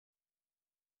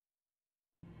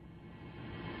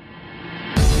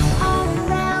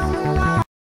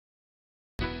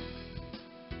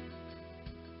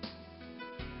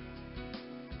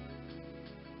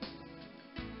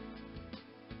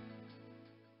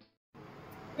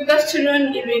Good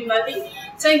afternoon, everybody.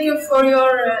 Thank you for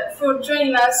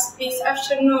joining us this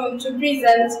afternoon to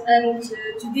present and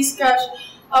to discuss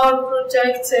our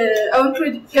project, our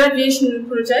graduation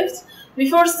project.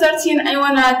 Before starting, I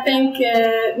wanna thank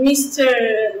Mr.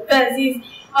 Baaziz,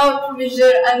 our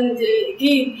professor, and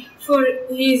Guy for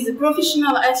his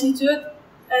professional attitude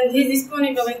and his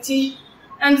disponibility,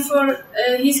 and for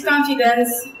his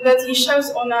confidence that he shows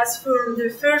on us for the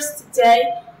first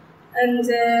day. And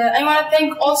I want to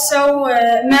thank also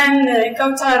Ma'am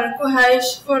Kautar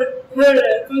Kuhaish for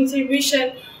her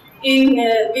contribution in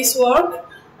this work.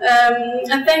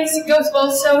 And thanks goes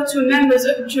also to members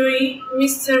of jury,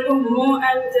 Mr. Umo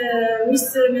and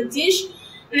Mr. Matish.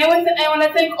 And I want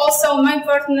to thank also my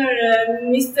partner,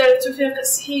 Mr. Toufiq,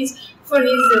 for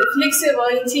his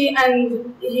flexibility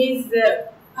and his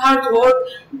hard work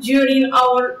during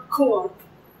our co-work.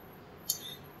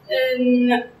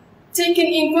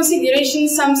 Taking in consideration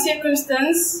some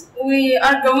circumstances, we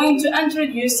are going to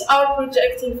introduce our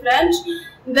project in French,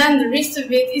 then the rest of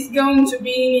it is going to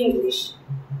be in English.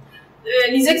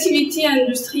 Les activités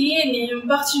industrielles et en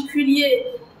particulier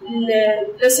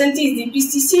la synthèse des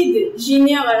pesticides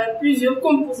génère plusieurs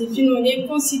composés phénoliques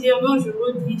considérés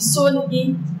dangereux des sols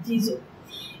et des eaux.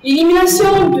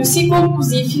 L'élimination de ces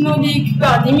composés phénoliques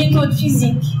par des méthodes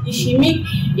physiques et chimiques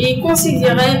est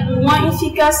considérée moins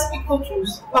efficace et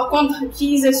coûteuse. Par contre,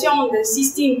 l'utilisation d'un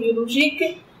système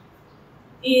biologique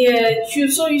est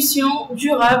une solution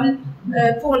durable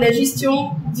pour la gestion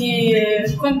des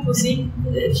composés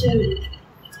phénoliques.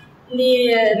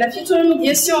 La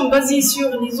phytoremédiation basée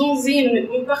sur les enzymes,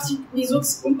 en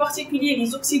particulier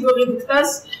les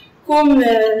oxydoréductases, comme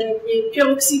les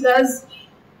peroxidases,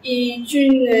 est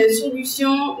une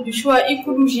solution de choix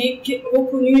écologique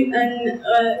reconnue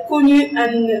connue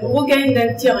un regain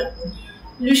d'intérêt.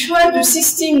 Le choix du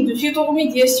système de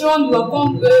phytoremédiation doit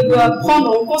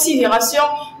prendre en considération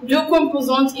deux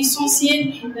composantes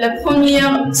essentielles. La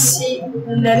première, c'est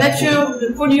la nature de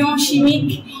polluants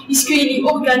chimiques, est-ce qu'il est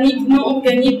organique, non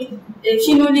organique,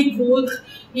 phénolique ou autre,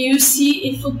 et aussi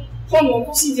il faut prendre en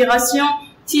considération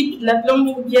type de la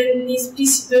plante ou bien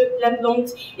l'espèce de la plante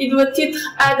et doit être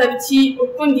adapté aux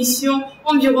conditions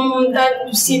environnementales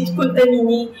du site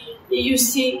contaminé et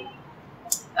aussi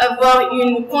avoir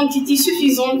une quantité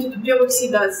suffisante de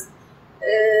peroxydase.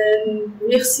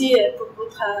 Merci pour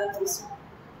votre attention.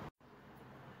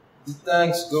 The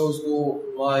thanks goes to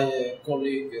my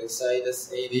colleague Saida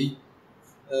Assaidi.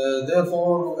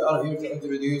 Therefore, we are here to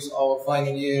introduce our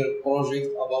final year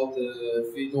project about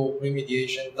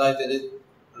phytoremediation titled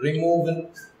Removal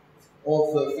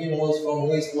of phenols from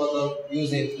wastewater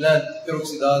using plant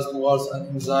peroxidase towards an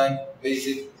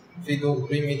enzyme-based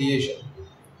phytoremediation.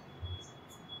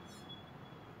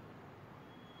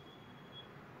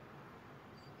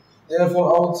 Therefore,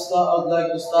 I would like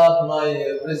to start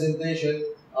my presentation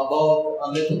about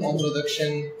a little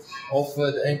introduction of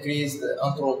the increased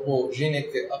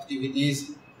anthropogenic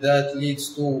activities that leads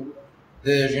to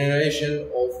the generation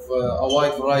of a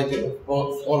wide variety of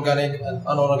organic and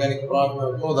inorganic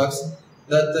products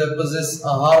that possess a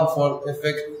harmful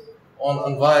effect on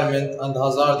environment and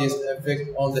hazardous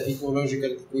effect on the ecological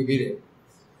equilibrium.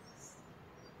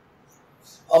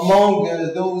 Among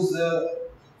those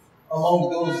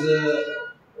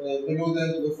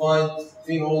pollutants, we find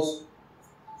phenols,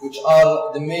 which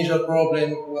are the major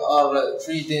problem we are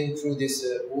treating through this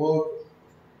work.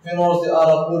 Phenols, they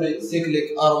are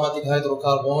polycyclic aromatic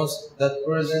hydrocarbons that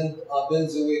present a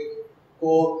benzoic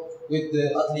core with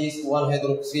at least one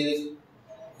hydroxylic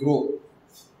group.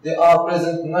 They are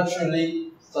present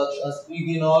naturally, such as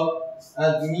phenol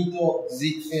and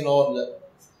methoxyphenol,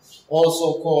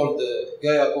 also called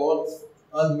guaiacol,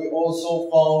 and we also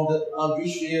found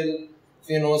artificial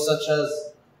phenols such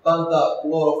as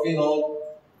pentachlorophenol,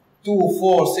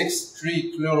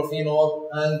 2,4,6,3-chlorophenol,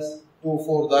 and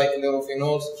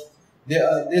 2,4-dichlorophenols.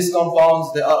 These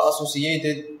compounds, they are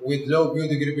associated with low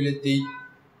biodegradability,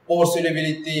 poor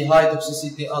solubility, high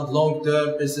toxicity, and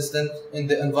long-term persistence in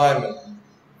the environment,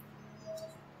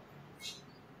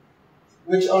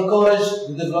 which encourage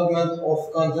the development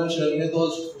of conventional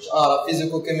methods, which are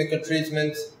physical-chemical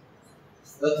treatment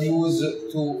that use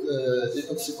to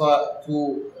detoxify,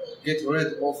 to get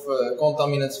rid of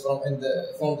contaminants from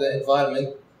the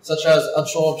environment, such as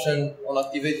adsorption on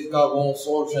activated carbon,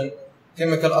 absorption,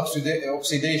 chemical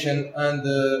oxidation, and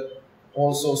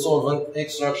also solvent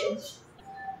extraction.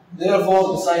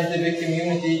 Therefore, the scientific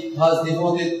community has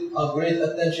devoted a great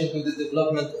attention to the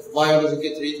development of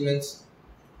biological treatments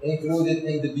included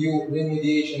in the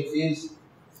bioremediation fields,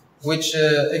 which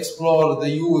explore the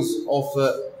use of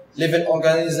living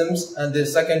organisms and the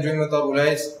secondary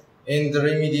metabolites in the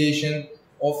remediation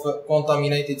of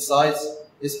contaminated sites,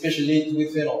 especially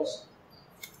with phenols.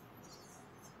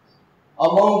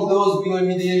 Among those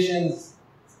bioremediations,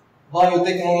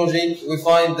 biotechnology, we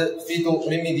find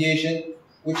phytoremediation,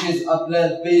 which is a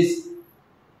plant-based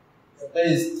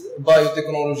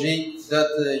biotechnology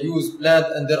that use plant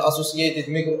and their associated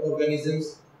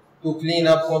microorganisms to clean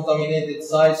up contaminated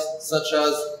sites such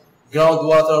as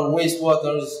groundwater,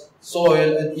 wastewaters,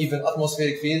 soil, and even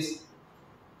atmospheric fields.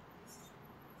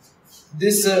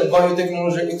 This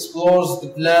biotechnology explores the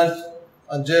plant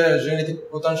and their genetic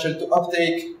potential to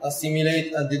uptake,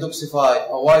 assimilate, and detoxify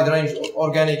a wide range of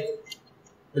organic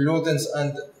pollutants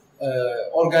and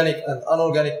organic and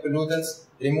inorganic pollutants,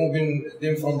 removing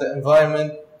them from the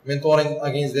environment, mentoring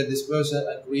against their dispersal,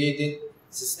 and creating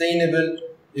sustainable,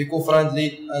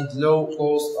 eco-friendly, and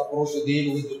low-cost approach to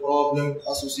deal with the problem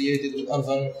associated with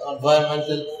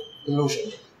environmental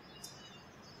pollution.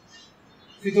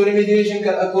 Phytoremediation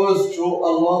can occur through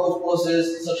a lot of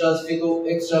processes such as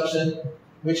phytoextraction,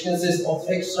 which consists of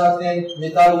extracting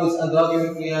metabolites and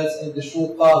radionuclides in the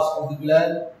shoot parts of the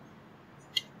plant.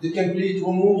 The complete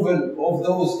removal of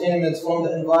those elements from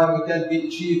the environment can be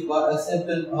achieved by a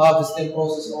simple harvesting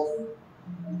process of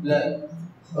the plant.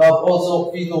 We have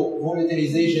also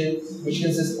phytovolatilization, which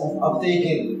consists of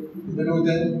uptaking the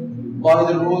pollutant by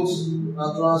the roots and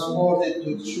transported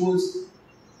to the shoots,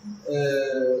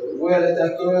 where it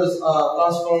occurs a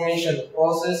transformation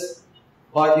process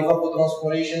by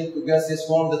evapotranspiration to gaseous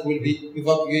form that will be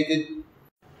evacuated.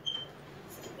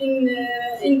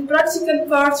 In practical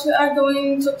part, we are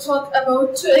going to talk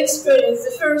about two experiments.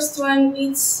 The first one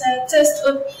is a test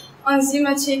of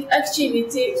enzymatic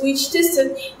activity, which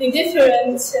tested the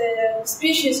different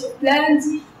species of plants,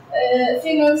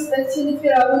 phenols,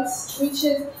 dactylophyrates, which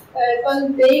is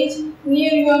palmate,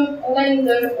 Nerium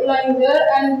olander,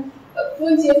 and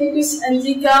Pontificus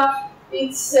indica.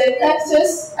 It's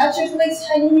cactus, Atriplex,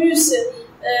 Halimus,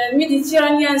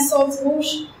 Mediterranean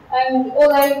saltbush, and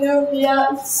Olainer,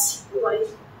 it's white.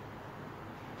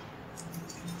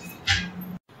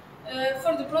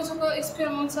 For the protocol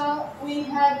experimental, we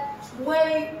had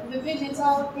weigh the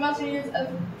vegetal materials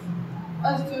at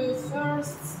the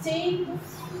first stage,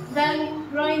 then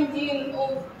grinding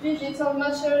of vegetal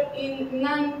matter in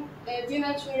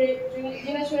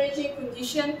non-denaturating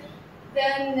condition,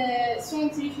 then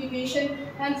centrifugation,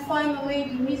 and finally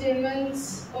the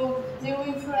measurements of the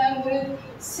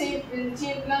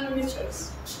 470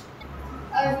 nanometers.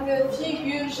 As the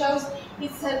figure shows,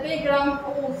 it's a diagram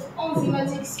of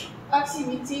enzymatic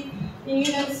activity in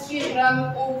units per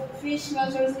gram of fish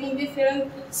matters in different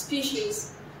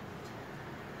species.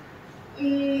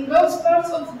 Both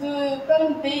parts of the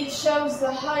parent page shows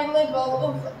the high level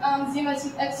of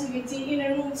enzymatic activity in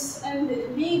roots and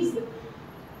leaves.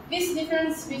 This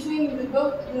difference between the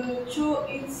two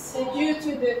is due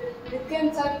to the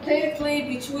contact directly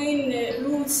between the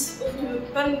roots of the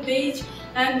parent page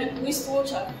and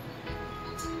wastewater,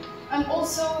 and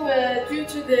also due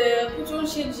to the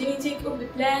potential genetic of the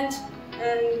plant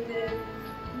and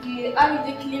the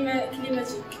arid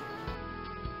climatic.